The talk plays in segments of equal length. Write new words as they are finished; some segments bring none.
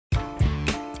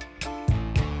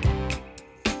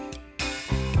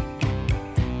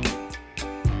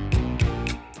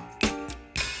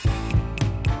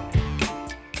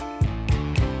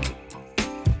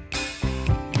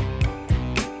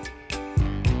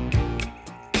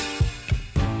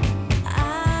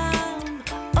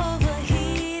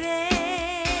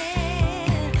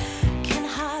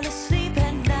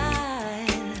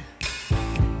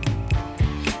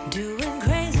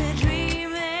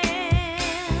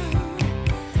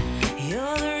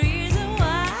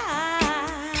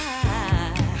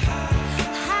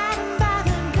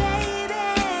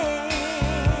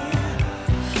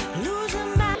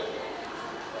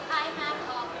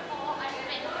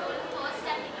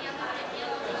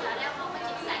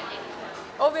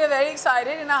Oh, we are very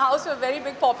excited. In our house, we're very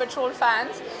big Paw Patrol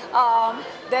fans.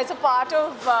 There's a part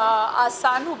of our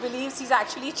son who believes he's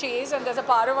actually Chase, and there's a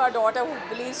part of our daughter who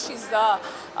believes she's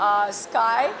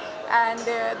Sky, and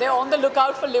they're on the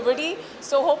lookout for Liberty.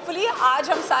 So hopefully, आज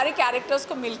हम सारे characters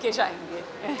को मिलके जाएंगे.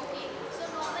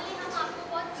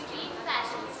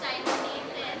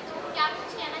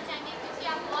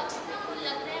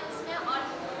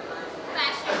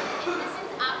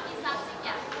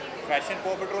 Fashion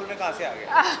पॉ petrol में कहाँ से आ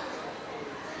गया?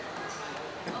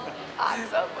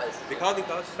 दिखाओ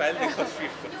दिखाओ स्टाइल दिखाओ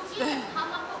स्ट्रीट पर.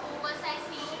 हम आपको ओवरसाइज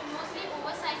मोस्टली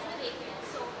ओवरसाइज में देख रहे हैं.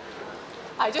 So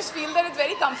I just feel that it's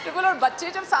very comfortable. और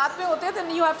बच्चे जब साथ में होते हैं,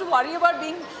 then you have to worry about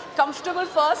being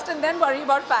comfortable first and then worry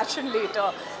about fashion later.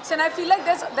 So and I feel like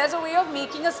there's a way of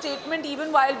making a statement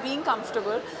even while being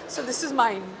comfortable. So this is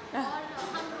mine.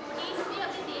 हम Roadies भी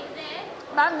अभी देख रहे हैं.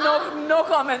 Ma'am, no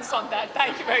comments on that.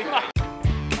 Thank you very much.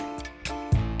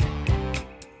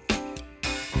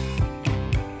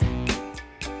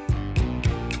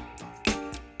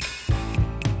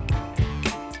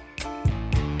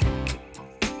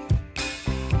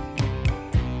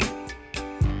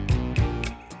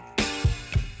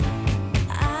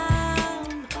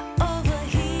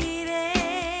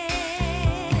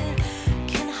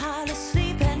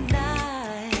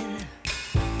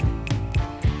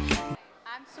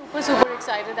 Super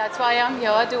excited. That's why I'm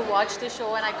here to watch the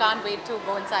show, and I can't wait to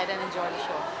go inside and enjoy the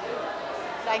show.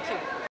 Thank you.